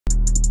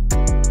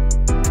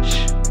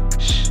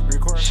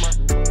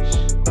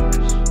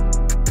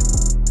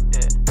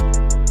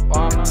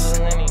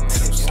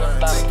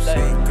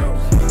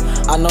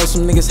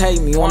some niggas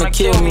hate me, wanna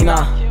kill me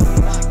now.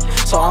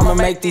 So I'ma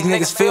make these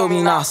niggas feel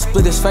me now.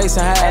 Split his face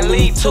and had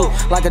lead too,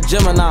 like a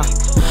Gemini.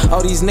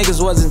 Oh, these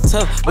niggas wasn't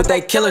tough, but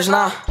they killers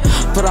now.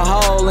 Put a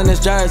hole in his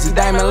jersey,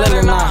 Damon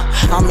Lillard now.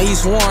 I'm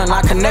East Warren,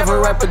 I can never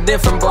rep a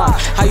different block.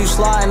 How you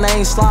slide and they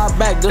ain't slide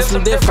back, just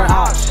from different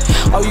ops.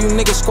 Oh, you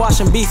niggas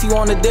squashing beef, you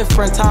on a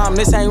different time.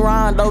 This ain't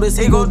Rondo, this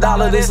Eagle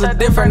Dollar, this a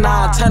different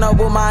nine. Turn up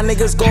with my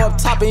niggas, go up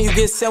top and you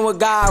get sent with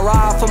God.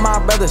 Ride for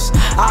my brothers,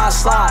 I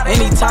slide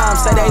anytime.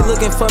 Say they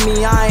looking for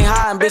me, I ain't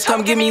hiding, bitch,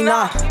 come get me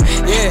now.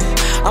 Yeah,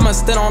 I'ma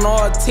stand on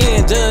all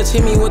 10. Judge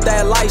hit me with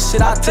that light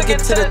shit, I took it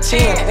to the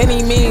 10.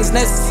 Any means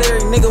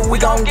necessary, nigga, we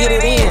gon' get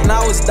it in.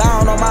 I was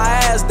down on my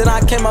ass, then I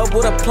came up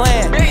with a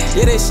plan.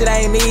 Yeah, this shit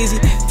ain't easy,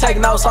 take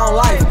notes on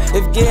life.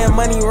 If getting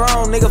money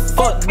wrong, nigga,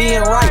 fuck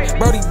being right.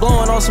 Brody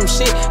blowing on some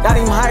shit, got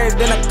him higher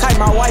than a kite.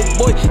 My white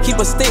boy keep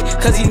a stick,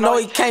 cause he know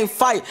he can't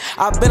fight.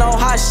 I been on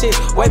hot shit,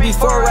 way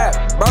before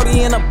rap.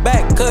 Brody in the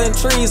back, cutting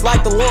trees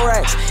like the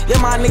Lorax.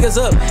 Yeah, my niggas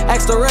up,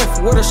 ask the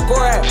ref, where the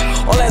score at?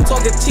 All that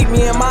talking cheap,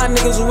 me and my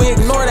niggas, we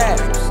ignore that.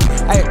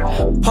 Hey,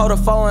 pull the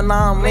 4 and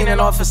now I'm leaning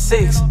off a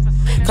 6.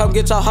 Come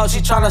get your hoe, she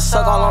tryna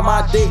suck all on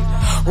my dick.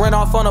 Ran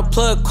off on a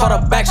plug, caught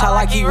a back shot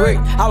like he Rick.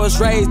 I was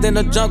raised in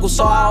the jungle,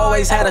 so I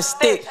always had a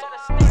stick.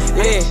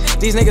 Yeah,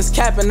 these niggas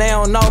capping, they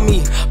don't know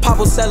me.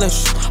 Papa selling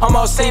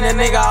almost seen a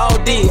nigga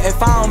OD.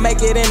 If I don't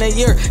make it in a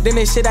year, then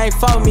this shit ain't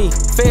for me.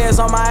 Feds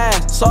on my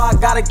ass, so I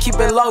gotta keep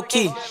it low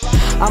key.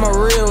 I'm a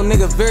real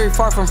nigga, very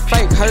far from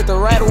fake. Heard the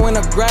rattle in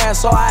the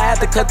grass, so I had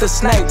to cut the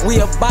snake. We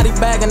a body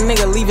bag, a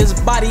nigga, leave his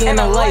body in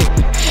the lake.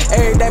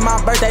 Every day my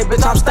birthday,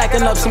 bitch, I'm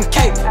stacking up some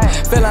cake.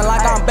 Feeling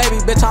like I'm baby,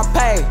 bitch, I'm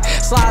paid.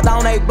 Slide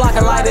down a block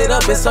and light it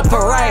up, it's a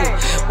parade.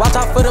 Watch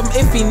out for them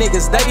iffy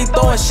niggas, they be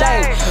throwing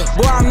shade.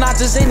 Boy, I'm not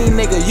just any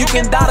nigga, you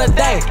can die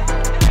today.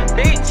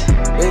 Bitch,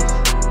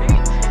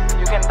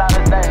 you can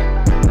die today.